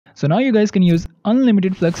So now you guys can use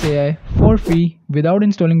unlimited Flux AI for free without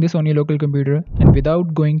installing this on your local computer and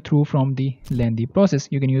without going through from the lengthy process.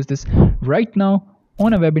 You can use this right now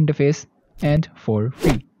on a web interface and for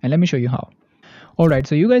free. And let me show you how. Alright,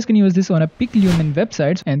 so you guys can use this on a piclumen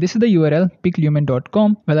website, and this is the URL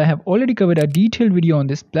piclumen.com. Well, I have already covered a detailed video on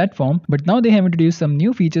this platform, but now they have introduced some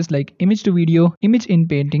new features like image to video, image in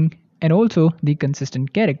painting, and also the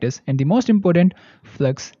consistent characters, and the most important,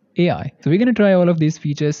 Flux AI. So we're going to try all of these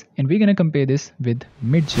features and we're going to compare this with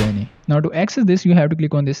Midjourney. Now to access this, you have to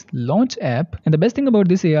click on this launch app, and the best thing about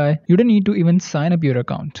this AI, you don't need to even sign up your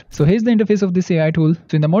account. So here's the interface of this AI tool.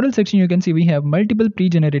 So in the model section, you can see we have multiple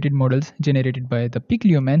pre-generated models generated by the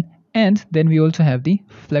piclumen, and then we also have the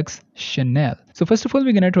Flux Chanel. So first of all,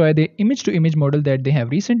 we're going to try the image to image model that they have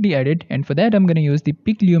recently added, and for that I'm going to use the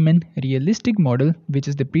piclumen realistic model, which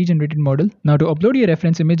is the pre-generated model. Now to upload your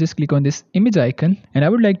reference image, just click on this image icon, and I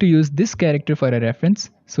would like to use this character for a reference.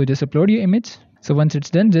 So just upload your image. So once it's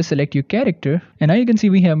done, just select your character, and now you can see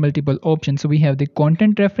we have multiple options. So we have the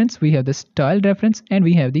content reference, we have the style reference, and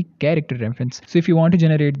we have the character reference. So if you want to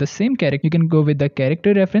generate the same character, you can go with the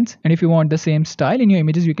character reference, and if you want the same style in your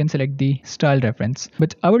images, you can select the style reference.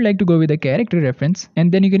 But I would like to go with the character reference,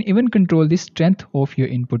 and then you can even control the strength of your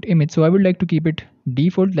input image. So I would like to keep it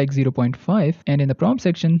default like 0.5, and in the prompt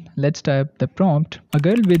section, let's type the prompt: a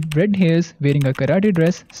girl with red hairs wearing a karate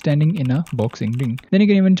dress standing in a boxing ring. Then you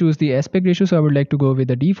can even choose the aspect ratio. So I would like to go with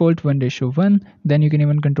the default 1:1. Then you can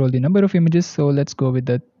even control the number of images. So let's go with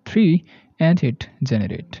the 3 and hit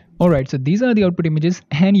generate. Alright, so these are the output images,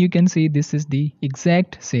 and you can see this is the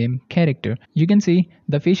exact same character. You can see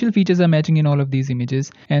the facial features are matching in all of these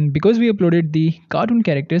images, and because we uploaded the cartoon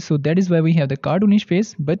characters, so that is why we have the cartoonish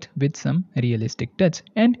face but with some realistic touch,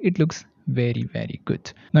 and it looks very good.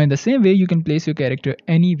 Now in the same way, you can place your character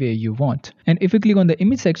anywhere you want, and if you click on the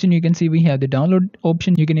image section, you can see we have the download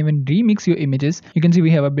option. You can even remix your images. You can see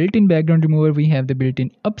we have a built-in background remover, we have the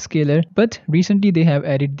built-in upscaler, but recently they have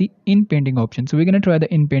added the in-painting option. So we're going to try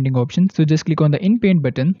the in-painting option. So just click on the in-paint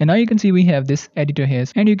button, and now you can see we have this editor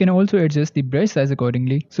hairs, and you can also adjust the brush size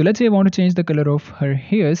accordingly. So let's say I want to change the color of her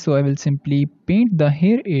hair, so I will simply paint the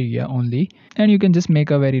hair area only, and you can just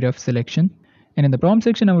make a very rough selection. And in the prompt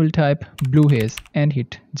section, I will type blue hairs and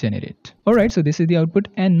hit generate. Alright, so this is the output,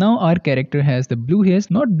 and now our character has the blue hairs.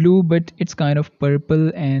 Not blue, but it's kind of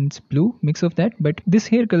purple and blue mix of that, but this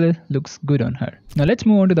hair color looks good on her. Now let's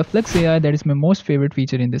move on to the Flux AI. That is my most favorite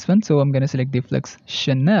feature in this one. So I'm going to select the Flux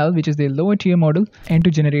Chanel, which is the lower tier model, and to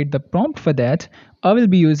generate the prompt for that, I will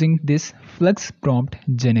be using this Flux prompt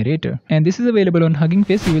generator, and this is available on Hugging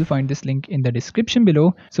Face. You will find this link in the description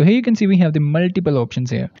below. So here you can see we have the multiple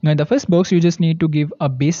options here. Now in the first box, you just need to give a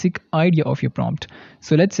basic idea of your prompt.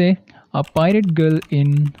 So let's say a pirate girl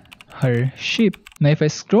in her ship. Now if I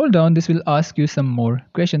scroll down, this will ask you some more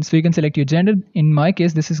questions. So you can select your gender. In my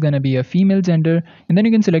case, this is going to be a female gender, and then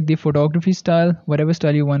you can select the photography style, whatever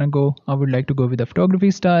style you want to go. I would like to go with the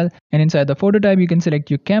photography style, and inside the photo type, you can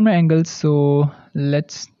select your camera angle. So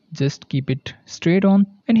let's just keep it straight on,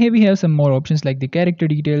 and here we have some more options like the character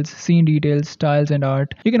details, scene details, styles, and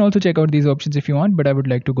art. You can also check out these options if you want, but I would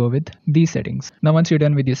like to go with these settings. Now once you're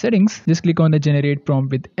done with your settings, just click on the generate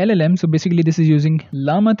prompt with LLM. So basically this is using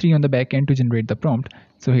Llama 3 on the back end to generate the prompt.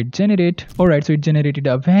 So hit generate. Alright, so it generated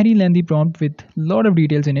a very lengthy prompt with a lot of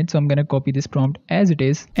details in it. So I'm going to copy this prompt as it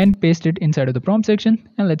is and paste it inside of the prompt section,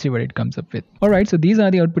 and let's see what it comes up with. Alright, so these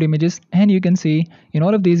are the output images, and you can see in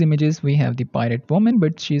all of these images we have the pirate woman,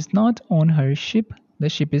 but she's not on her ship. The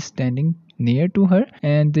ship is standing near to her,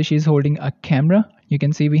 and she's holding a camera. You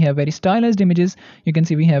can see we have very stylized images. You can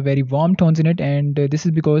see we have very warm tones in it, and this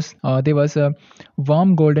is because there was a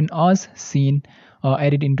warm golden hours scene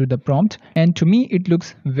added into the prompt, and to me it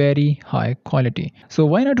looks very high quality. So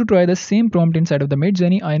why not to try the same prompt inside of the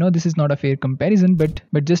Midjourney? I know this is not a fair comparison, but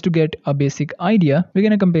just to get a basic idea, we're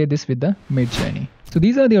gonna compare this with the Midjourney. So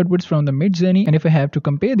these are the outputs from the Midjourney, and if I have to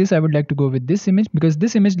compare this, I would like to go with this image because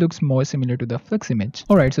this image looks more similar to the Flux image.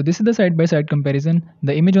 Alright, so this is the side-by-side comparison.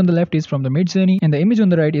 The image on the left is from the Midjourney, and the image on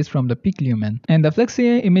the right is from the piclumen. And the Flux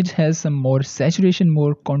AI image has some more saturation,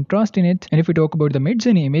 more contrast in it. And if we talk about the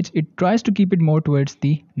Midjourney image, it tries to keep it more towards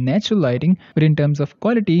the natural lighting, but in terms of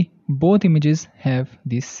quality, both images have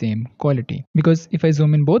the same quality, because if I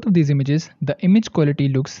zoom in both of these images, the image quality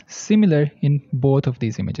looks similar in both of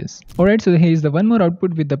these images. Alright, so here is the one more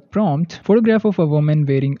output with the prompt: photograph of a woman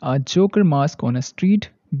wearing a Joker mask on a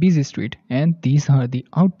busy street. And these are the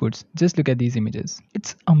outputs. Just look at these images.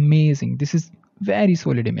 It's amazing. This is very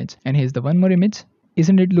solid image. And here's the one more image.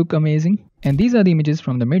 Isn't it look amazing? And these are the images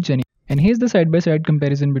from the Midjourney. And here's the side-by-side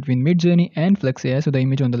comparison between Midjourney and Flux AI. So the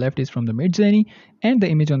image on the left is from the Midjourney, and the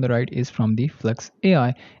image on the right is from the Flux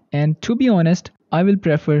AI. And to be honest, I will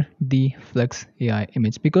prefer the Flux AI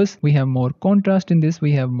image because we have more contrast in this,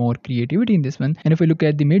 we have more creativity in this one. And if we look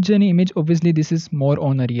at the Midjourney image, obviously this is more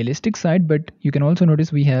on a realistic side, but you can also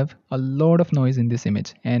notice we have a lot of noise in this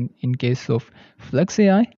image. And in case of Flux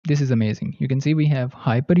AI, this is amazing. You can see we have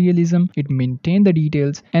hyper realism, it maintained the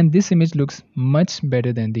details, and this image looks much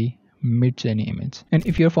better than the Midjourney image. And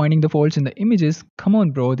if you're finding the faults in the images, come on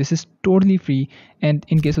bro, this is totally free. And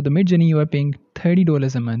in case of the Midjourney, you are paying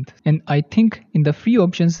 $30 a month. And I think in the free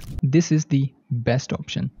options, this is the best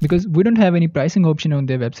option because we don't have any pricing option on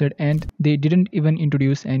their website, and they didn't even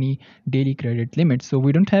introduce any daily credit limit, so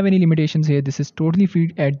we don't have any limitations here. This is totally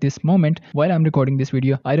free at this moment while I'm recording this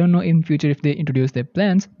video. I don't know in future if they introduce their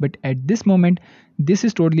plans, but at this moment this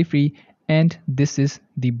is totally free, and this is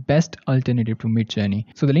the best alternative to Midjourney.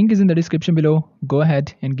 So the link is in the description below. Go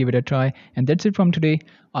ahead and give it a try. And that's it from today.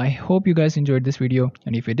 I hope you guys enjoyed this video,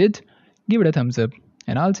 and if you did, give it a thumbs up,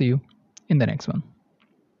 and I'll see you in the next one.